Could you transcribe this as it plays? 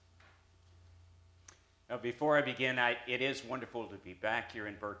Before I begin, it is wonderful to be back here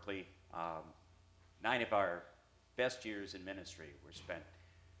in Berkeley. 9 of our best years in ministry were spent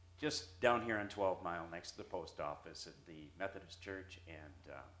just down here on 12 Mile next to the post office at the Methodist Church.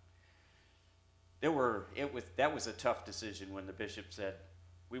 And that was a tough decision when the bishop said,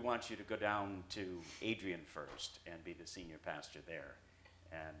 we want you to go down to Adrian first and be the senior pastor there.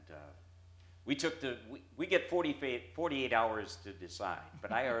 And we get 48 hours to decide,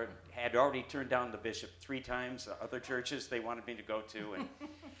 but I had already turned down the bishop 3 times. Other churches they wanted me to go to, and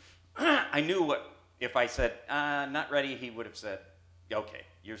I knew if I said, not ready, he would have said, okay,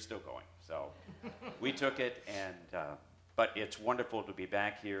 you're still going. So we took it, and but it's wonderful to be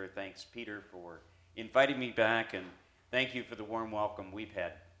back here. Thanks, Peter, for inviting me back, and thank you for the warm welcome we've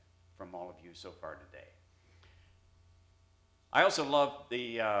had from all of you so far today. I also love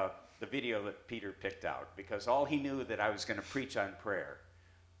the video that Peter picked out, because all he knew that I was going to preach on prayer,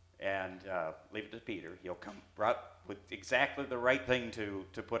 and leave it to Peter. He'll come up with exactly the right thing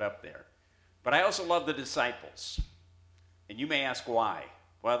to put up there. But I also love the disciples. And you may ask why.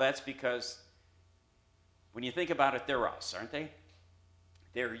 Well, that's because when you think about it, they're us, aren't they?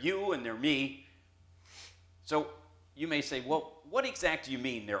 They're you and they're me. So you may say, well, what exactly do you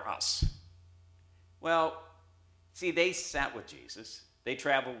mean they're us? Well, see, they sat with Jesus. They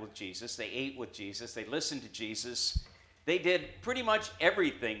traveled with Jesus. They ate with Jesus. They listened to Jesus. They did pretty much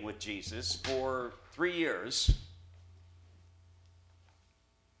everything with Jesus for 3 years.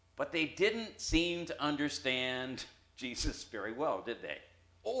 But they didn't seem to understand Jesus very well, did they?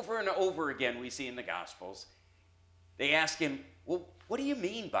 Over and over again, we see in the Gospels, they ask him, well, what do you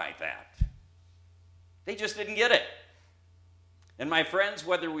mean by that? They just didn't get it. And my friends,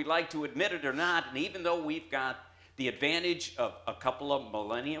 whether we like to admit it or not, and even though we've got the advantage of a couple of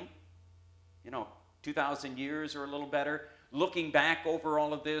millennium, 2,000 years or a little better, looking back over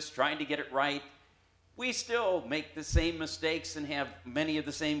all of this, trying to get it right, we still make the same mistakes and have many of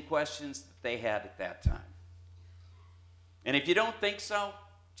the same questions that they had at that time. And if you don't think so,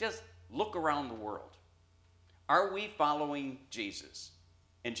 just look around the world. Are we following Jesus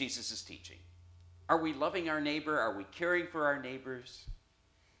and Jesus' teaching? Are we loving our neighbor? Are we caring for our neighbors?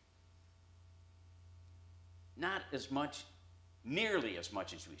 Not as much, nearly as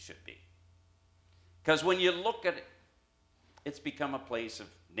much as we should be. Because when you look at it, it's become a place of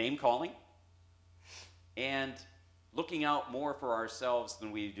name-calling and looking out more for ourselves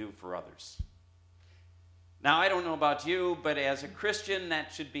than we do for others. Now, I don't know about you, but as a Christian,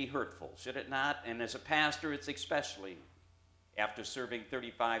 that should be hurtful, should it not? And as a pastor, it's especially, after serving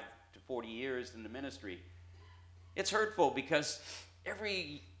 35 to 40 years in the ministry, it's hurtful because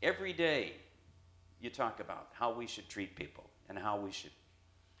every day you talk about how we should treat people and how we should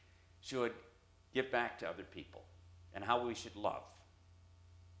give back to other people and how we should love.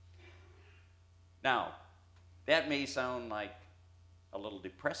 Now, that may sound like a little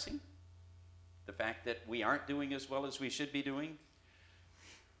depressing, the fact that we aren't doing as well as we should be doing.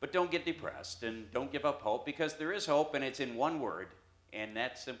 But don't get depressed and don't give up hope, because there is hope, and it's in one word, and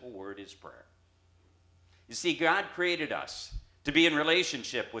that simple word is prayer. You see, God created us to be in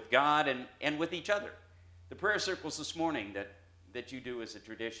relationship with God and with each other. The prayer circles this morning that you do as a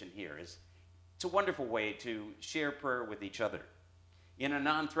tradition here it's a wonderful way to share prayer with each other in a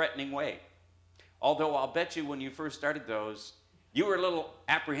non-threatening way. Although I'll bet you when you first started those, you were a little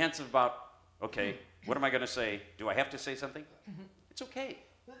apprehensive about, okay, what am I going to say? Do I have to say something? It's okay.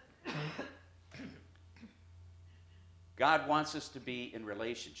 God wants us to be in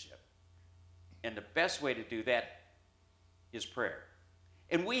relationship. And the best way to do that is prayer.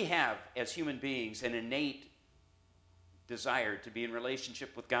 And we have, as human beings, an innate desire to be in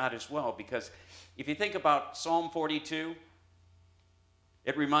relationship with God as well. Because if you think about Psalm 42,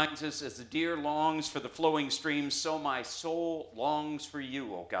 it reminds us, as the deer longs for the flowing streams, so my soul longs for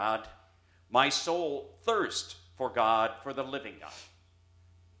you, O God. My soul thirsts for God, for the living God.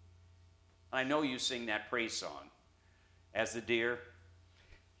 I know you sing that praise song, as the deer.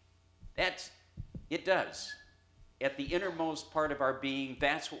 It does. At the innermost part of our being,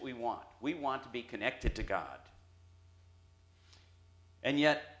 that's what we want. We want to be connected to God. And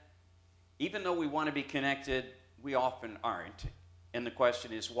yet, even though we want to be connected, we often aren't. And the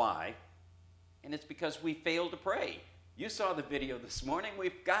question is why? And it's because we fail to pray. You saw the video this morning.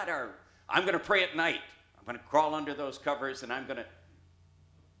 I'm going to pray at night. I'm going to crawl under those covers and I'm going to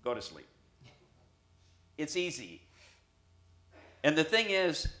go to sleep. It's easy. And the thing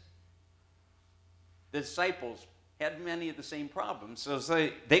is, the disciples had many of the same problems. So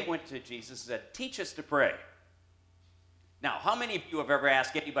they went to Jesus and said, teach us to pray. Now, how many of you have ever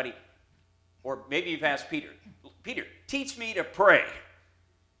asked anybody, or maybe you've asked Peter, Peter, teach me to pray.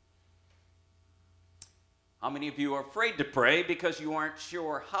 How many of you are afraid to pray because you aren't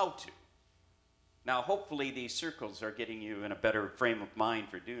sure how to? Now, hopefully these circles are getting you in a better frame of mind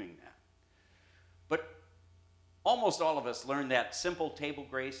for doing that. But almost all of us learned that simple table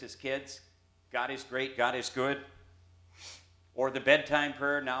grace as kids. God is great, God is good. Or the bedtime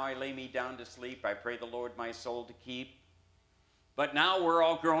prayer, now I lay me down to sleep, I pray the Lord my soul to keep. But now we're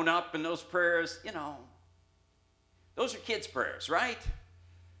all grown up, and those prayers, those are kids' prayers, right?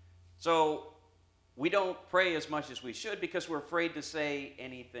 So we don't pray as much as we should because we're afraid to say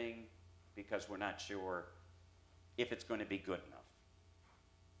anything because we're not sure if it's going to be good enough.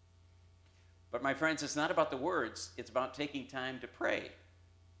 But my friends, it's not about the words, it's about taking time to pray.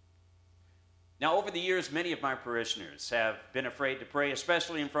 Now, over the years, many of my parishioners have been afraid to pray,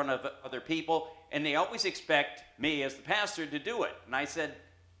 especially in front of other people, and they always expect me as the pastor to do it. And I said,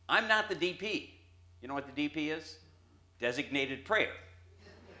 I'm not the DP. You know what the DP is? Designated prayer.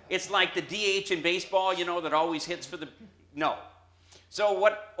 It's like the DH in baseball, that always hits for the... No. So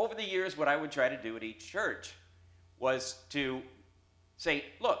over the years, what I would try to do at each church was to say,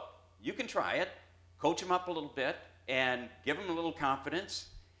 look, you can try it, coach them up a little bit, and give them a little confidence,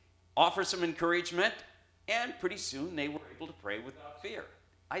 offer some encouragement, and pretty soon they were able to pray without fear.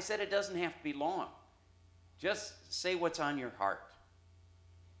 I said it doesn't have to be long. Just say what's on your heart.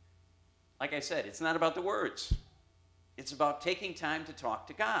 Like I said, it's not about the words. It's about taking time to talk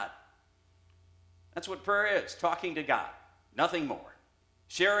to God. That's what prayer is, talking to God, nothing more.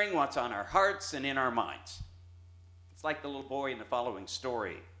 Sharing what's on our hearts and in our minds. It's like the little boy in the following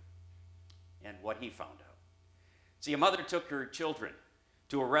story and what he found out. See, a mother took her children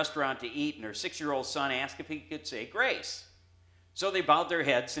to a restaurant to eat, and her 6-year-old son asked if he could say grace. So they bowed their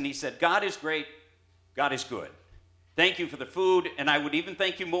heads, and he said, God is great, God is good. Thank you for the food, and I would even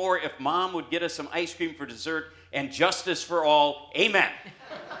thank you more if Mom would get us some ice cream for dessert and justice for all. Amen.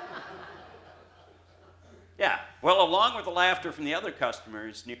 Yeah, well, along with the laughter from the other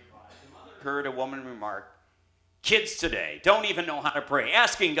customers nearby, the mother heard a woman remark, kids today don't even know how to pray,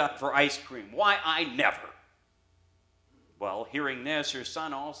 asking God for ice cream. Why, I never. Well, hearing this, her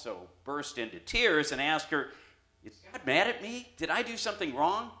son also burst into tears and asked her, is God mad at me? Did I do something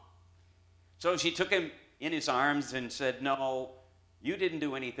wrong? So she took him in his arms and said, no, you didn't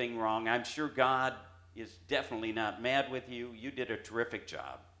do anything wrong. I'm sure God is definitely not mad with you. You did a terrific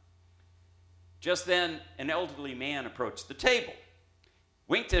job. Just then, an elderly man approached the table,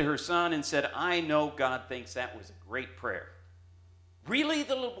 winked at her son, and said, I know God thinks that was a great prayer. Really,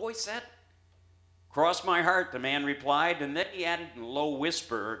 the little boy said. Cross my heart, the man replied, and then he added in a low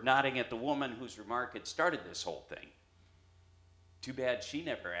whisper, nodding at the woman whose remark had started this whole thing. Too bad she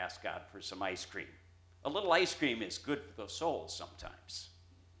never asked God for some ice cream. A little ice cream is good for the soul sometimes.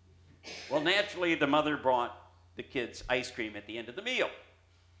 Well, naturally, the mother brought the kids ice cream at the end of the meal.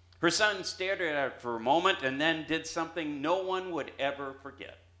 Her son stared at her for a moment and then did something no one would ever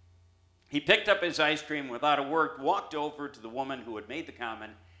forget. He picked up his ice cream without a word, walked over to the woman who had made the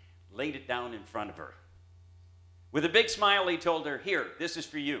comment, laid it down in front of her. With a big smile, he told her, here, this is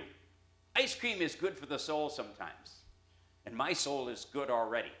for you. Ice cream is good for the soul sometimes, and my soul is good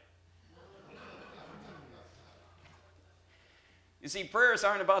already. You see, prayers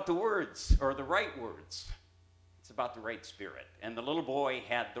aren't about the words or the right words. It's about the right spirit. And the little boy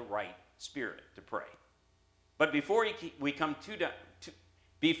had the right spirit to pray. But before we come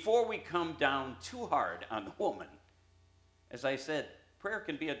down too hard on the woman, as I said, prayer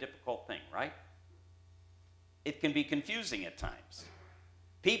can be a difficult thing, right? It can be confusing at times.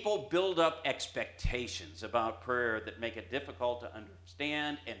 People build up expectations about prayer that make it difficult to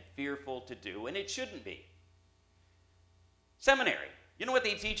understand and fearful to do, and it shouldn't be. Seminary, you know what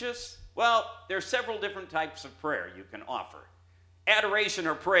they teach us? Well, there are several different types of prayer you can offer. Adoration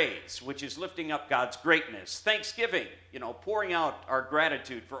or praise, which is lifting up God's greatness. Thanksgiving, pouring out our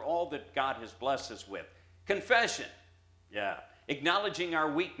gratitude for all that God has blessed us with. Confession, acknowledging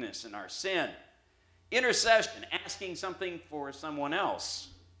our weakness and our sin. Intercession, asking something for someone else.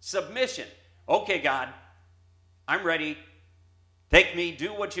 Submission, okay, God, I'm ready. Take me,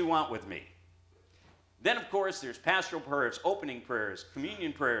 do what you want with me. Then, of course, there's pastoral prayers, opening prayers,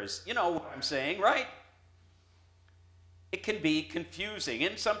 communion prayers. You know what I'm saying, right? It can be confusing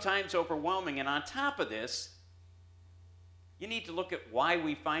and sometimes overwhelming. And on top of this, you need to look at why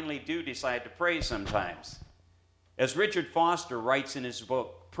we finally do decide to pray sometimes. As Richard Foster writes in his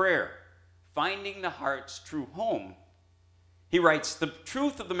book, Prayer, Finding the Heart's True Home, he writes, the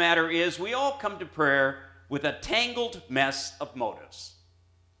truth of the matter is we all come to prayer with a tangled mess of motives.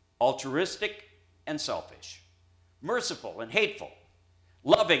 Altruistic and selfish, merciful and hateful,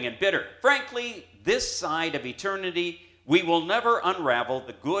 loving and bitter. Frankly, this side of eternity, we will never unravel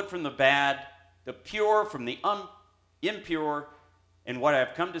the good from the bad the pure from the impure. And what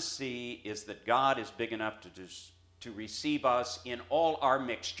I've come to see is that God is big enough to receive us in all our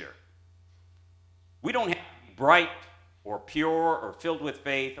mixture. We don't have to be bright or pure or filled with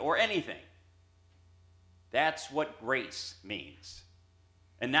faith or anything. That's what grace means.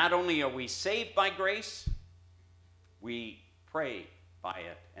 And not only are we saved by grace, we pray by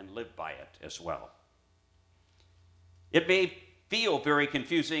it and live by it as well. It may feel very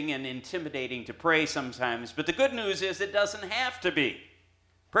confusing and intimidating to pray sometimes, but the good news is it doesn't have to be.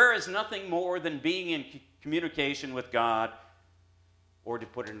 Prayer is nothing more than being in communication with God, or to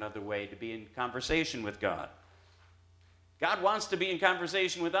put it another way, to be in conversation with God. God wants to be in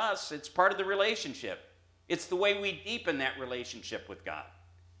conversation with us. It's part of the relationship. It's the way we deepen that relationship with God.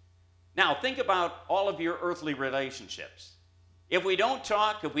 Now, think about all of your earthly relationships. If we don't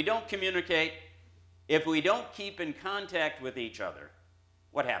talk, if we don't communicate, if we don't keep in contact with each other,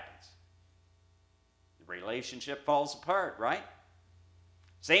 what happens? The relationship falls apart, right?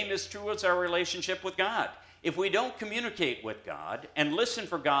 Same is true as our relationship with God. If we don't communicate with God and listen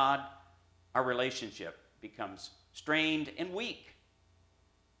for God, our relationship becomes strained and weak.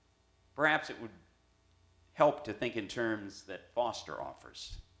 Perhaps it would help to think in terms that Foster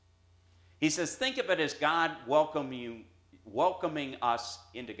offers. He says, think of it as God welcoming us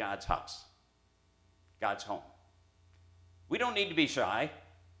into God's house, God's home. We don't need to be shy.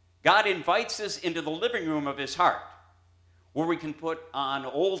 God invites us into the living room of his heart, where we can put on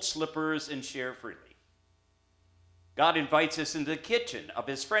old slippers and share freely. God invites us into the kitchen of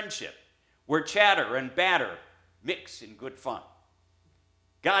his friendship, where chatter and batter mix in good fun.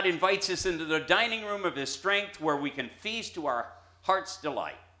 God invites us into the dining room of his strength, where we can feast to our heart's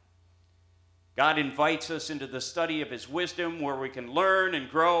delight. God invites us into the study of his wisdom, where we can learn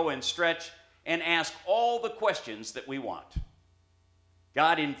and grow and stretch and ask all the questions that we want.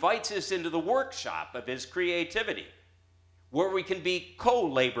 God invites us into the workshop of his creativity, where we can be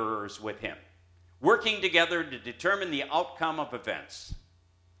co-laborers with him, working together to determine the outcome of events.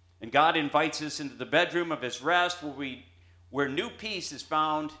 And God invites us into the bedroom of his rest, where new peace is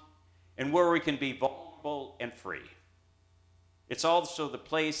found and where we can be vulnerable and free. It's also the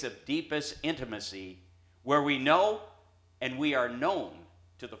place of deepest intimacy, where we know and we are known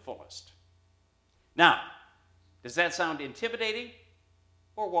to the fullest. Now, does that sound intimidating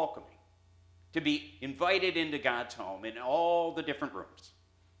or welcoming? To be invited into God's home in all the different rooms.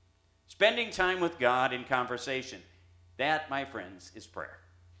 Spending time with God in conversation. That, my friends, is prayer.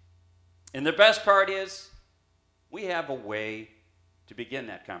 And the best part is, we have a way to begin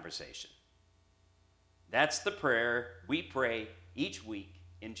that conversation. That's the prayer we pray each week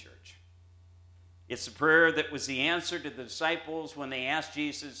in church. It's the prayer that was the answer to the disciples when they asked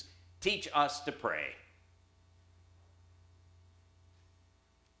Jesus, teach us to pray.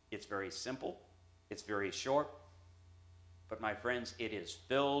 It's very simple, it's very short, but my friends, it is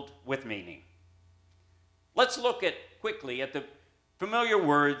filled with meaning. Let's look quickly at the familiar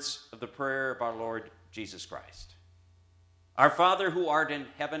words of the prayer of our Lord Jesus Christ. Our Father who art in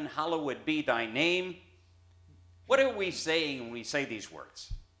heaven, hallowed be thy name. What are we saying when we say these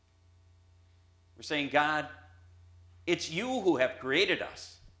words? We're saying, God, it's you who have created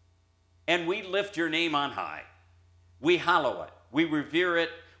us, and we lift your name on high. We hallow it. We revere it.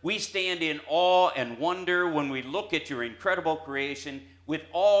 We stand in awe and wonder when we look at your incredible creation with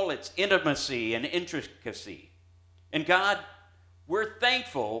all its intimacy and intricacy. And God, we're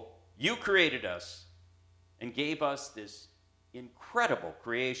thankful you created us and gave us this incredible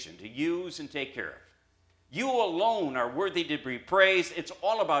creation to use and take care of. You alone are worthy to be praised. It's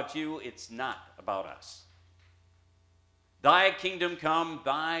all about you. It's not about us. Thy kingdom come,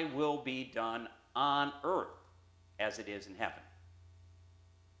 thy will be done on earth as it is in heaven.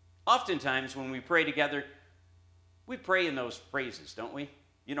 Oftentimes when we pray together, we pray in those phrases, don't we?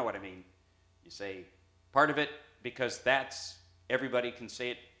 You know what I mean. You say part of it because everybody can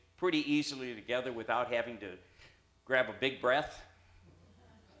say it pretty easily together without having to grab a big breath.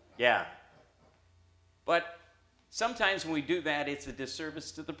 Yeah. But sometimes when we do that, it's a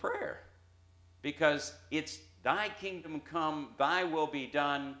disservice to the prayer, because it's thy kingdom come, thy will be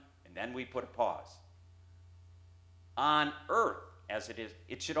done, and then we put a pause. On earth as it is,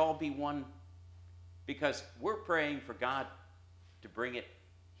 it should all be one, because we're praying for God to bring it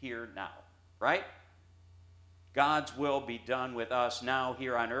here now, right? God's will be done with us now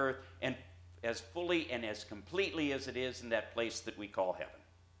here on earth, and as fully and as completely as it is in that place that we call heaven.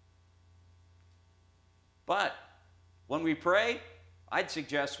 But when we pray, I'd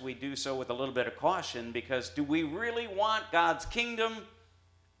suggest we do so with a little bit of caution, because do we really want God's kingdom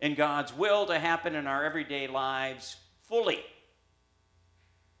and God's will to happen in our everyday lives fully?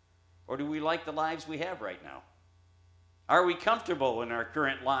 Or do we like the lives we have right now? Are we comfortable in our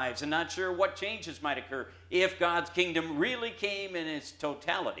current lives and not sure what changes might occur if God's kingdom really came in its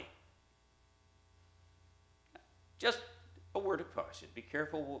totality? Just a word of caution. Be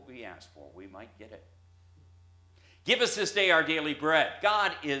careful what we ask for. We might get it. Give us this day our daily bread.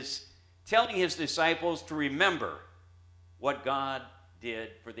 God is telling his disciples to remember what God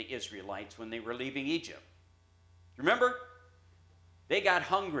did for the Israelites when they were leaving Egypt. Remember? They got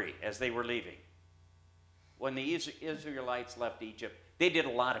hungry as they were leaving. When the Israelites left Egypt, they did a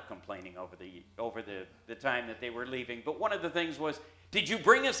lot of complaining over the time that they were leaving. But one of the things was, did you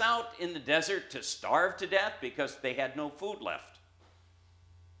bring us out in the desert to starve to death? Because they had no food left.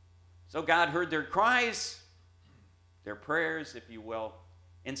 So God heard their cries, their prayers, if you will,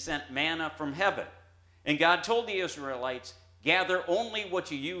 and sent manna from heaven. And God told the Israelites, gather only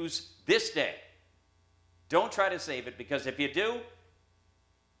what you use this day. Don't try to save it, because if you do,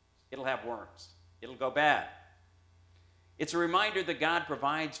 it'll have worms. It'll go bad. It's a reminder that God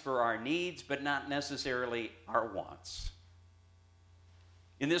provides for our needs, but not necessarily our wants.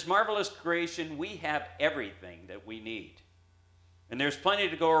 In this marvelous creation, we have everything that we need. And there's plenty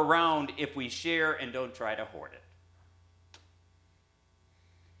to go around if we share and don't try to hoard it.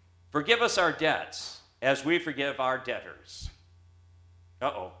 Forgive us our debts as we forgive our debtors.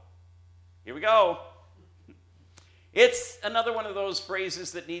 Uh-oh. Here we go. It's another one of those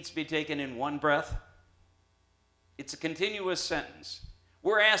phrases that needs to be taken in one breath. It's a continuous sentence.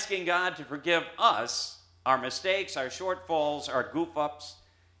 We're asking God to forgive us our mistakes, our shortfalls, our goof-ups.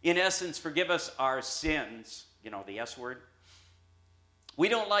 In essence, forgive us our sins. You know, the S word. We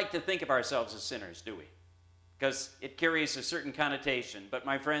don't like to think of ourselves as sinners, do we? Because it carries a certain connotation. But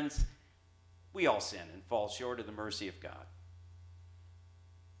my friends, we all sin and fall short of the mercy of God.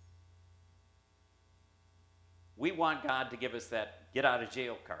 We want God to give us that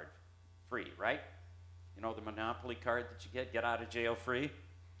get-out-of-jail card free, right? You know, the Monopoly card that you get out of jail free?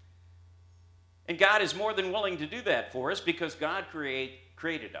 And God is more than willing to do that for us because God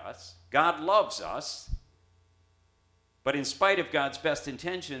created us. God loves us. But in spite of God's best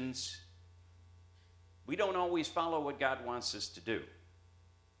intentions, we don't always follow what God wants us to do.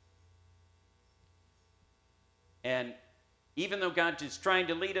 And even though God is trying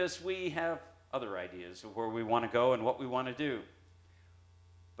to lead us, we have other ideas of where we want to go and what we want to do.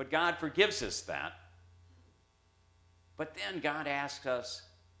 But God forgives us that. But then God asks us,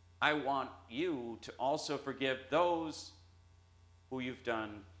 I want you to also forgive those who you've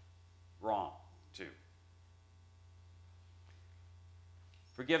done wrong to.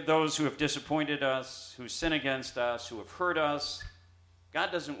 Forgive those who have disappointed us, who sin against us, who have hurt us.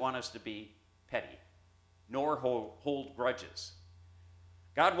 God doesn't want us to be petty, nor hold grudges.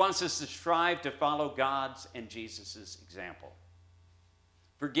 God wants us to strive to follow God's and Jesus' example.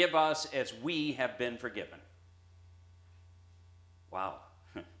 Forgive us as we have been forgiven. Wow.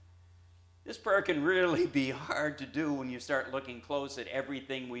 This prayer can really be hard to do when you start looking close at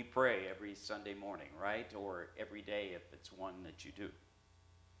everything we pray every Sunday morning, right? Or every day if it's one that you do.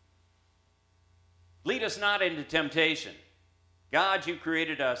 Lead us not into temptation. God, you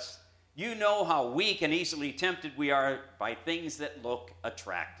created us. You know how weak and easily tempted we are by things that look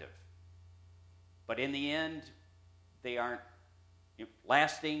attractive. But in the end, they aren't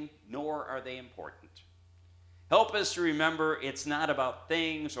lasting, nor are they important. Help us to remember it's not about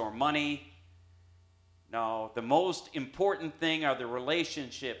things or money. No, the most important thing are the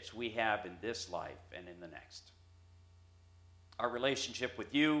relationships we have in this life and in the next. Our relationship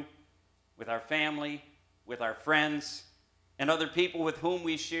with you, with our family, with our friends, and other people with whom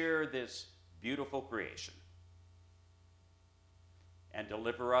we share this beautiful creation. And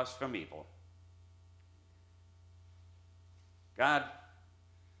deliver us from evil. God,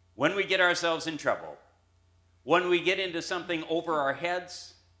 when we get ourselves in trouble, when we get into something over our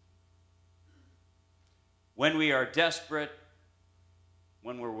heads, when we are desperate,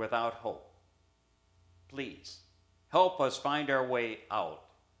 when we're without hope, please help us find our way out.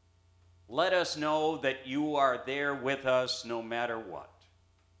 Let us know that you are there with us no matter what.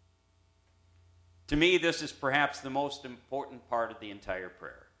 To me, this is perhaps the most important part of the entire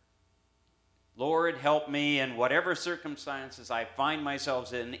prayer. Lord, help me in whatever circumstances I find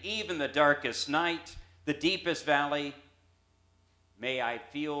myself in, even the darkest night, the deepest valley. May I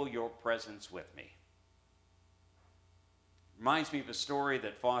feel your presence with me. Reminds me of a story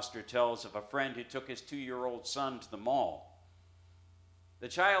that Foster tells of a friend who took his 2-year-old son to the mall. The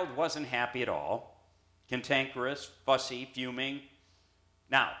child wasn't happy at all, cantankerous, fussy, fuming.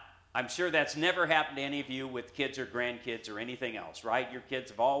 Now, I'm sure that's never happened to any of you with kids or grandkids or anything else, right? Your kids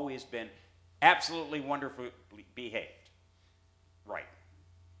have always been absolutely wonderfully behaved. Right.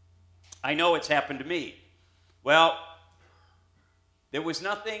 I know it's happened to me. Well, there was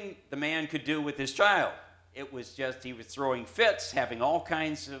nothing the man could do with his child. It was just he was throwing fits, having all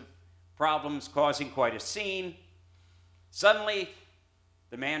kinds of problems, causing quite a scene. Suddenly,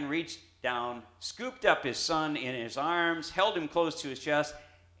 the man reached down, scooped up his son in his arms, held him close to his chest,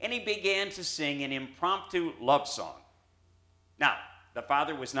 and he began to sing an impromptu love song. Now, the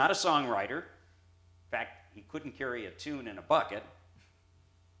father was not a songwriter. In fact, he couldn't carry a tune in a bucket.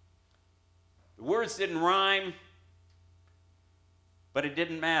 The words didn't rhyme, but it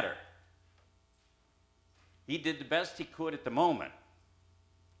didn't matter. He did the best he could at the moment.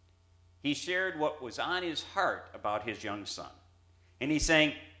 He shared what was on his heart about his young son. And he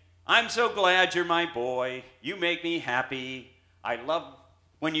sang, "I'm so glad you're my boy. You make me happy. I love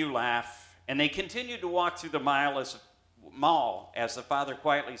when you laugh." And they continued to walk through the mall as the father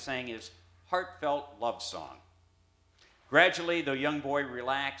quietly sang his heartfelt love song. Gradually, the young boy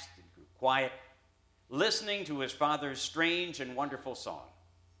relaxed and grew quiet, listening to his father's strange and wonderful song.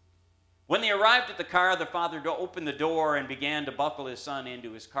 When they arrived at the car, the father opened the door and began to buckle his son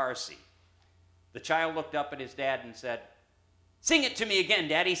into his car seat. The child looked up at his dad and said, "Sing it to me again,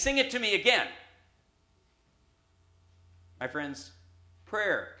 Daddy, sing it to me again." My friends,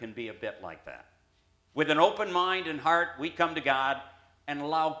 prayer can be a bit like that. With an open mind and heart, we come to God and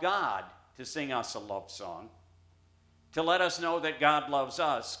allow God to sing us a love song, to let us know that God loves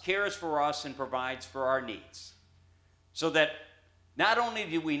us, cares for us, and provides for our needs, so that not only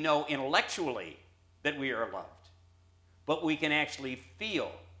do we know intellectually that we are loved, but we can actually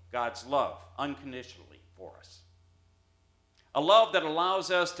feel God's love unconditionally for us. A love that allows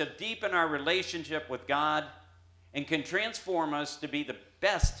us to deepen our relationship with God and can transform us to be the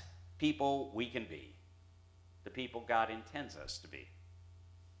best people we can be, the people God intends us to be.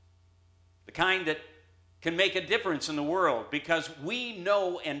 The kind that can make a difference in the world because we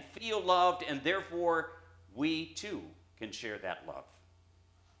know and feel loved, and therefore we too can share that love.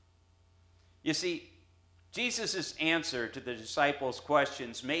 You see, Jesus' answer to the disciples'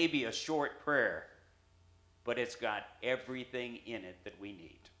 questions may be a short prayer, but it's got everything in it that we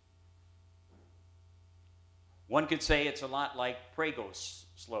need. One could say it's a lot like Prgo's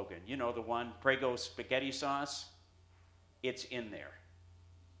slogan. You know the one, Prego spaghetti sauce? It's in there.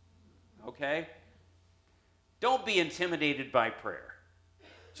 Okay? Don't be intimidated by prayer.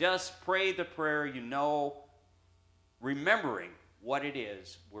 Just pray the prayer you know, remembering what it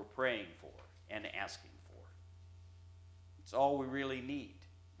is we're praying for and asking for. It's all we really need,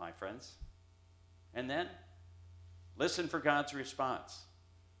 my friends. And then, listen for God's response,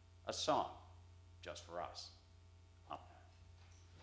 a song just for us.